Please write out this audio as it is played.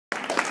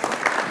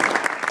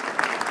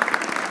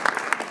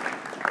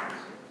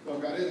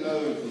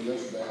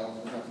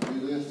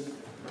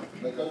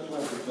But Coach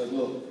West said,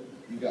 look,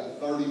 you got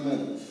 30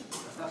 minutes.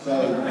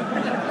 So, here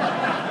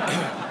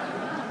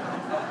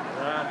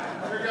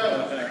we go.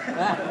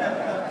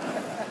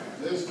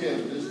 Just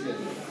kidding.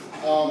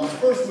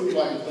 First, we would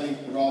like to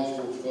thank the Raleigh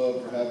Sports Club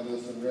for having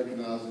us and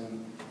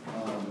recognizing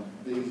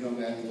these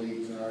young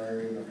athletes in our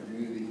area and our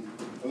community.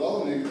 With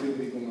all the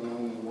negativity going on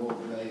in the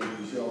world today,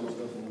 we see all this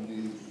stuff on the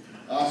news.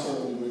 I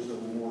certainly wish there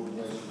were more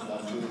relations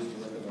like this to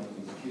recognize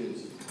these kids.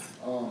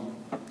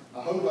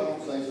 I hope I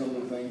don't say some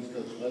of the things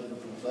Coach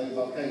Ledford's going to say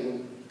about Katlyn,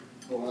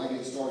 but when I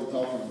get started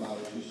talking about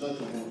it, she's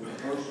such a wonderful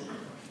person,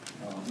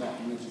 not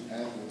to mention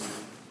athlete,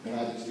 and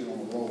I just get on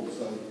the roll.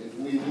 So if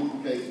we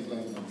duplicate some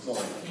things, I'm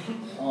sorry.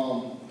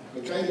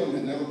 But Katlyn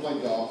had never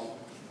played golf,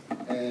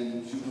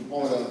 and she was a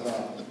part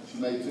of, she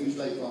made 2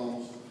 state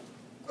finals.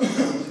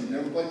 She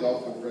never played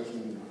golf for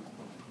freshman year,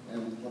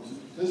 and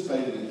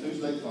participated in 2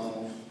 state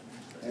finals,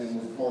 and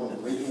was part of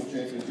the regional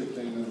championship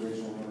team and the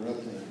regional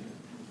runner-up team.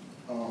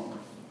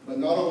 But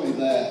not only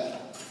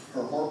that,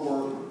 her hard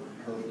work,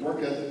 her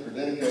work ethic, her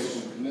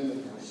dedication, her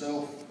commitment to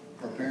herself,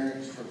 her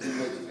parents, her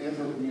teammates, and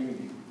her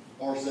community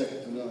are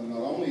second to none.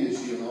 Not only is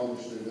she an honor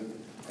student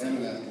and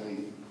an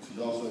athlete, she's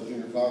also a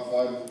junior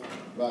firefighter,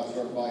 rides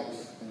dirt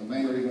bikes, and the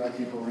main reason I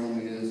keep her around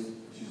me is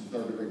she's a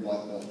 3rd-degree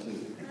black belt too.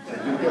 So be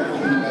careful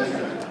who you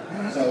measure.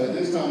 So at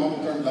this time, I'm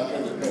going to turn it back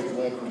over to Coach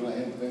Left and let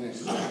him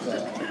finish.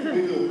 But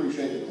we do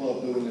appreciate the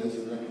club doing this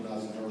and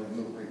recognizing her in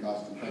Middle Creek High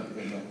School. Thank you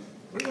very much.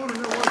 We want to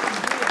know what you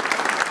did.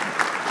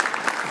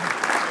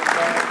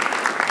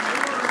 We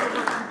want to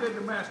know what you did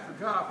to master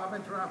golf. I've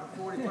been trying for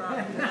 45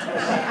 years.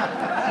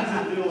 She's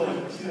a dual.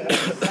 She's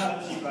a sign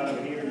sheep out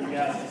over here. You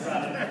guys can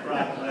sign in for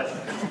private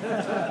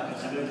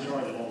lessons. She didn't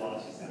charge a whole lot,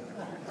 she said.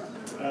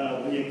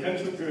 Yeah, Coach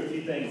went through a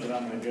few things that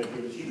I'm going to go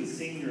through. She's a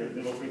senior at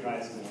Middle Creek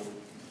High School.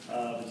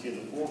 But she has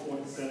a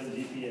 4.7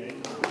 GPA.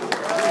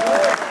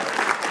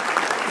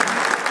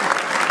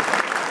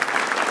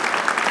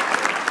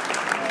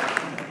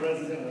 She's the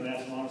president of the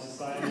National Honor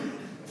Society.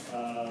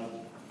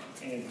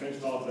 And Coach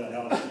talked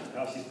about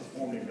how she's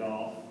performed in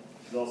golf.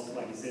 She's also,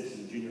 like you said, she's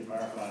a junior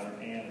firefighter.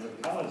 And her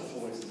college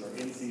choices are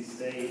NC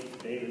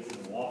State, Davidson,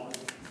 and Wofford.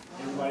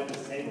 Everybody at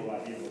this table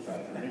right here will try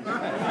to convince you.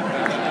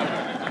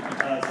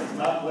 So it's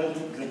my pleasure to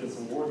present this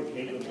award to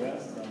Katlyn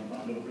West from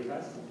Middle Creek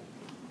High School.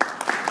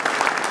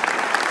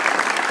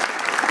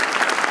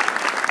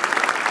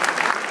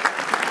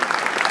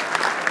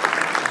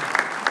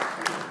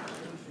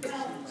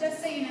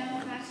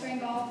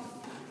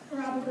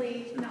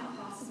 Probably not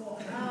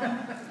possible.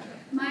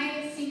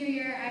 My senior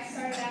year, I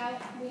started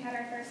out, we had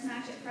our first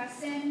match at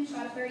Preston,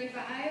 shot a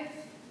 35.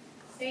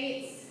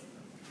 States,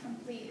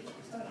 complete,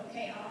 total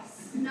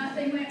chaos.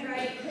 Nothing went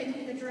right, couldn't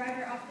hit the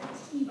driver off the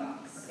tee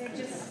box. It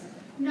just,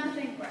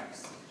 nothing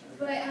works.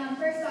 But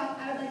first off,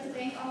 I would like to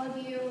thank all of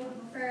you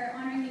for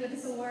honoring me with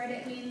this award.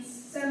 It means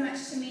so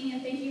much to me,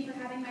 and thank you for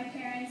having my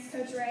parents,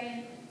 Coach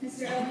Ray, and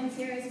Mr. Owens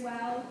here as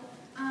well.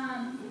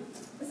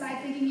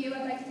 Besides thanking you,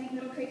 I'd like to thank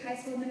Middle Creek High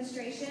School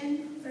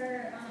administration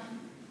for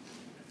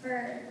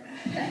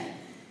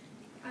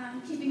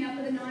keeping up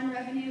with a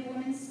non-revenue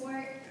women's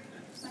sport.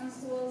 Some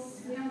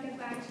schools, we don't give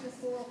back to the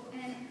school,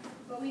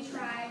 but we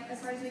try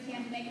as hard as we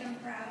can to make them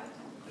proud.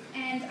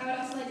 And I would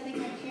also like to thank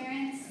my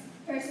parents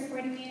for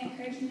supporting me and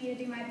encouraging me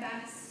to do my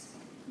best.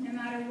 No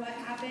matter what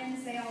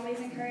happens, they always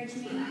encourage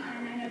me,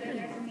 and I know they're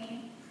there for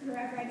me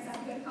wherever I decide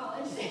to go to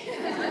college,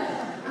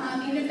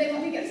 even if they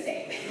want me to go to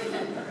state.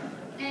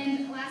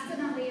 And last but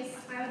not least,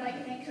 I would like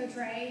to thank Coach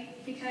Ray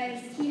because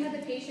he had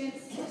the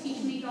patience to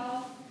teach me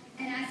golf.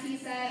 And as he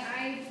said,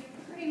 I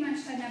pretty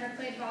much had never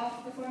played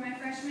golf before my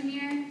freshman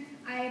year.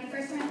 The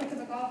first time I picked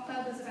up a golf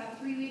club was about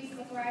 3 weeks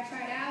before I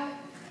tried out.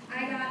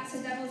 I got to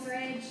Devil's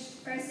Ridge,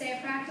 first day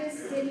of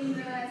practice, didn't even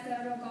realize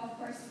that a real golf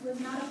course was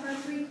not a par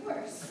 3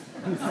 course.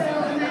 So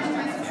imagine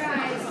my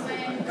surprise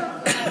when the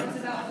golf club was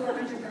about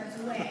 400 yards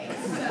away.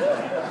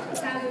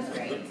 So that was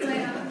great.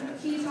 But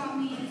he taught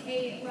me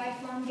a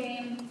lifelong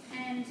game,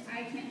 and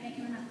I can't thank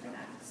him enough for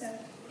that. So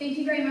thank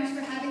you very much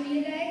for having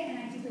me today, and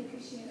I deeply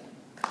appreciate it.